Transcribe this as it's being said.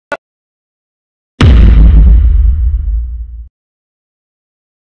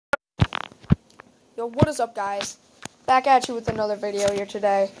Yo, what is up, guys? Back at you with another video here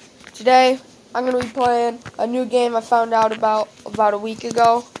today. Today, I'm going to be playing a new game I found out about a week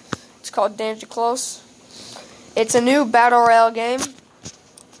ago. It's called Danger Close. It's a new Battle Royale game,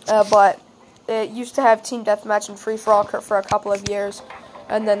 but it used to have Team Deathmatch and Free-For-All for a couple of years.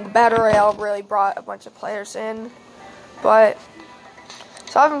 And then the Battle Royale really brought a bunch of players in. So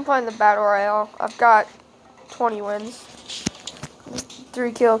I've been playing the Battle Royale. I've got 20 wins.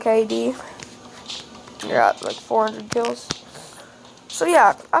 3 kill KD. Got like 400 kills. So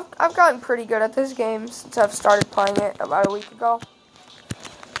yeah, I've gotten pretty good at this game since I've started playing it about a week ago.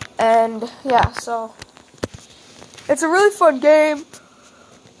 And yeah, so it's a really fun game.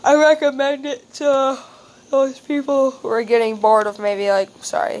 I recommend it to those people who are getting bored of maybe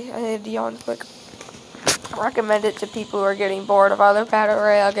sorry, I had to yawn quick. I recommend it to people who are getting bored of other Battle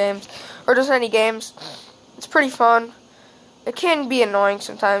Royale games or just any games. It's pretty fun. It can be annoying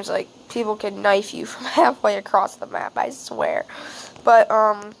sometimes, like people can knife you from halfway across the map, I swear. But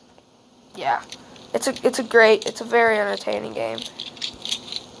yeah. It's a very entertaining game.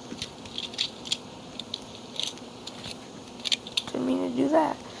 Didn't mean to do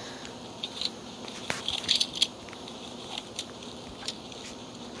that.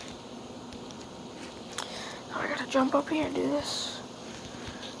 Now I gotta jump up here and do this.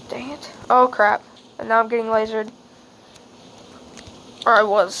 Dang it. Oh crap. And now I'm getting lasered. Or I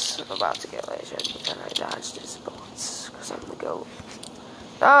was about to get lasered, but then I dodged his bullets, because I'm the GOAT.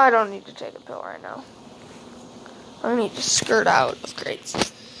 Oh, I don't need to take a pill right now. I need to skirt out of crates.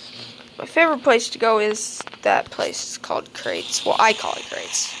 My favorite place to go is that place called Crates. Well, I call it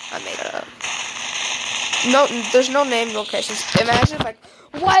Crates. I made it up. No, there's no named locations. Imagine,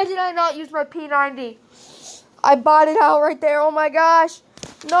 why did I not use my P90? I bought it out right there. Oh my gosh.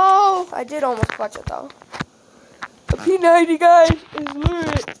 No! I did almost clutch it, though. The P90, guys, is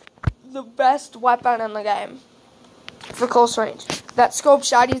literally the best weapon in the game for close range. That scope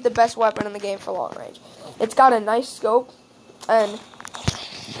shotty is the best weapon in the game for long range. It's got a nice scope, and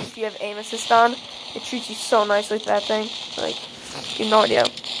if you have aim assist on, it treats you so nicely with that thing. Like, you have no idea.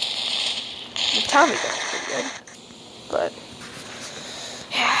 The Tommy gun's pretty good, but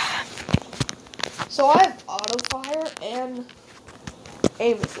yeah. So I have auto fire and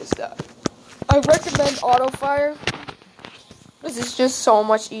aim assist on. I recommend auto fire. This is just so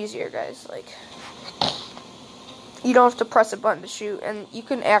much easier, guys. You don't have to press a button to shoot, and you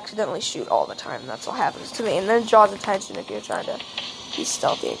can accidentally shoot all the time. That's what happens to me, and then it draws attention if you're trying to be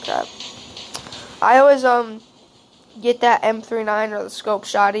stealthy and crap. I always get that M39 or the scope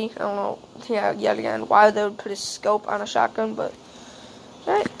shotty. I don't know, yet again, why they would put a scope on a shotgun, but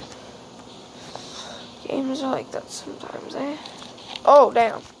right. Games are like that sometimes, eh? Oh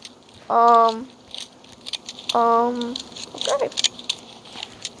damn. Okay.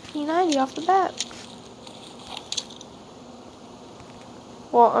 P90 off the bat.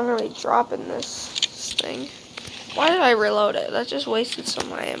 Well, I'm gonna be dropping this thing. Why did I reload it? That just wasted some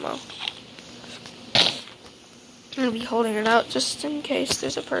of my ammo. I'm gonna be holding it out just in case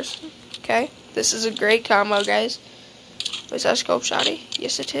there's a person. Okay? This is a great combo, guys. Is that a scope shotty?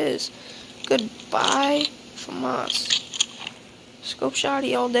 Yes, it is. Goodbye, FAMAS. Scope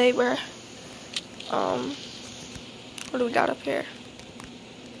shotty all day, bruh. What do we got up here?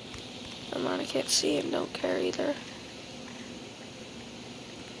 I can't see him, don't care either.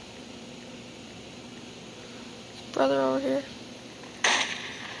 Brother over here.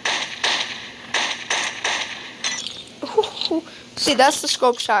 Ooh. See, that's the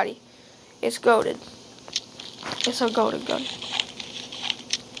scope shotty. It's goated. It's a goated gun.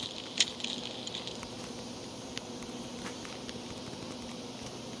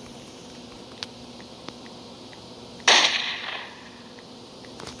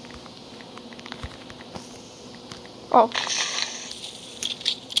 Oh.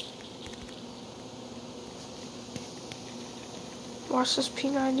 Watch this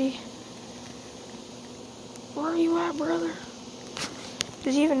P90. Where are you at, brother?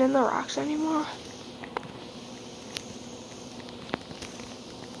 Is he even in the rocks anymore?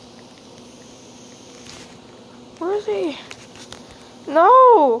 Where is he?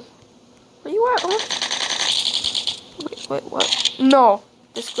 No! Where you at? Wait, what? No.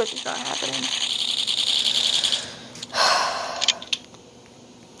 This glitch is not happening.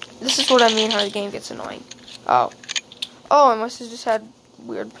 This is what I mean how the game gets annoying. Oh, I must have just had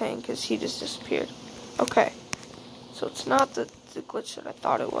weird ping because he just disappeared. Okay. So it's not the glitch that I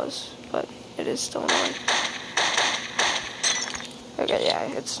thought it was, but it is still annoying. Okay, yeah,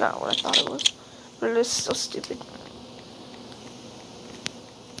 it's not what I thought it was. But it is still stupid.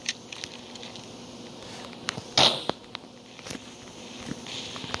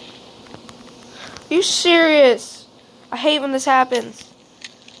 Are you serious? I hate when this happens.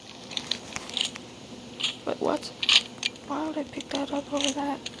 Wait, what? Why would I pick that up over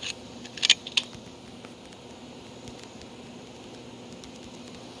that?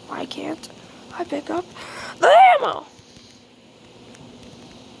 Why can't I pick up the ammo?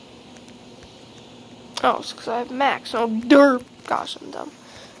 Oh, it's because I have max. Oh, derp. Gosh, I'm dumb.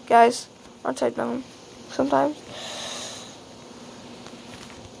 Guys, aren't I dumb sometimes?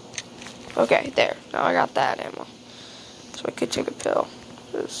 Okay, there. Now I got that ammo. So I could take a pill.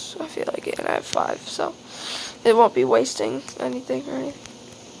 Because I feel like it, and I have 5, so it won't be wasting anything or anything.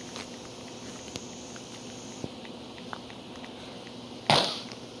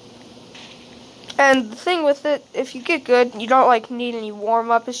 And the thing with it, if you get good, you don't like need any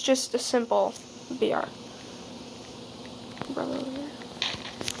warm up. It's just a simple BR. Brother over here.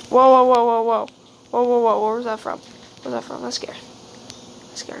 Whoa, whoa, whoa, whoa, whoa. Whoa, whoa, whoa. Where was that from? Where's that from? That's scared.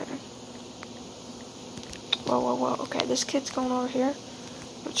 That's scared. Whoa, whoa, whoa. Okay, this kid's going over here.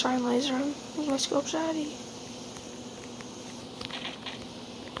 I'm gonna try and laser him. Where's my scope shotty?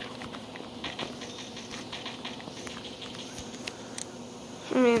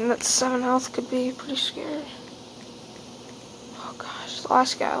 I mean, that 7 health could be pretty scary. Oh gosh, the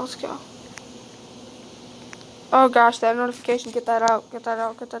last guy, let's go. Oh gosh, that notification, get that out, get that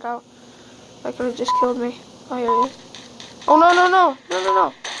out, get that out. That could have just killed me. Oh, here he is. Oh, no, no, no, no, no,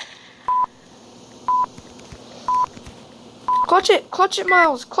 no. Clutch it,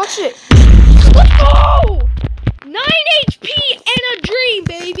 Miles, clutch it. Let's go! 9 HP and a dream,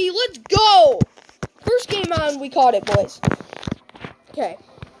 baby, let's go. First game on, we caught it, boys. Okay.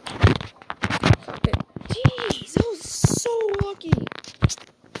 Jeez, that was so lucky.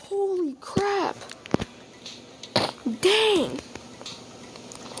 Holy crap. Dang.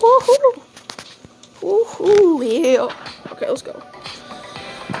 Woohoo. Woohoo, yeah. Okay, let's go.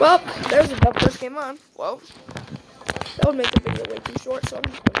 Well, there's the first game on. Whoa. That would make the video way too short, so I'm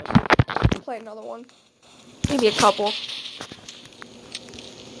just gonna play another one. Maybe a couple.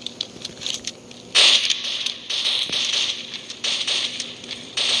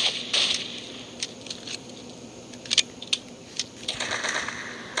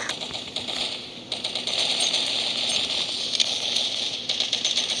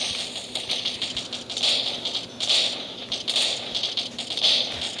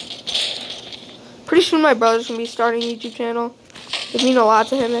 Pretty soon my brother's gonna be starting a YouTube channel. It'd mean a lot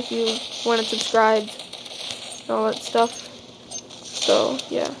to him if you went and subscribed and all that stuff. So,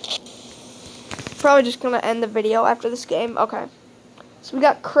 yeah. Probably just gonna end the video after this game. Okay. So we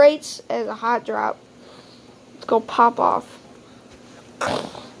got crates as a hot drop. Let's go pop off.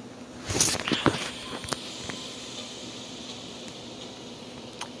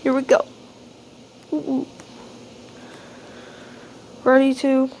 Here we go. Ooh. Ready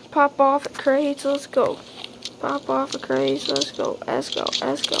to pop off at crates, let's go. Pop off at crates, let's go. Let's go,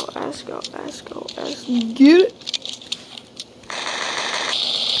 let's go, let's go, let's go, let's get it.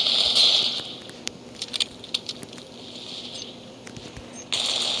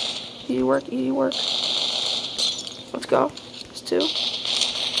 Easy work, easy work. Let's go. It's 2.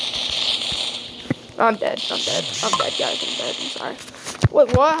 I'm dead, I'm dead. I'm dead, guys, I'm dead, I'm sorry.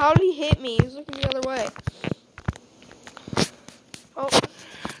 Wait, what? How did he hit me? He was looking the other way. Oh,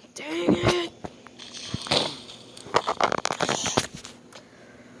 dang it.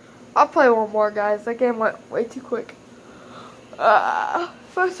 I'll play one more, guys. That game went way too quick. If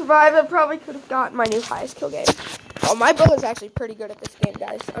I survived, I probably could have gotten my new highest kill game. Oh, my brother's actually pretty good at this game,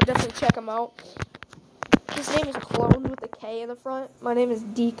 guys. I'll definitely check him out. His name is Clone with a K in the front. My name is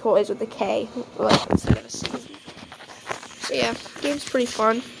Decoys with a K, like instead of a C. So yeah, game's pretty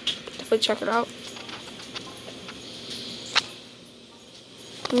fun. Definitely check it out.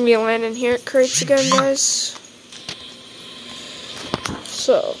 I'm gonna be landing here at crates again, guys.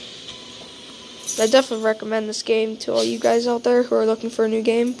 So, I definitely recommend this game to all you guys out there who are looking for a new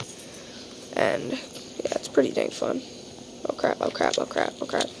game. And, yeah, it's pretty dang fun. Oh crap, oh crap, oh crap, oh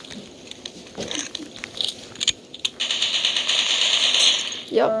crap.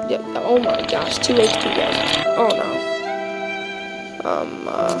 Yep. Oh my gosh, 2 HP, guys. Oh no.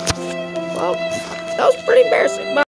 Well, that was pretty embarrassing.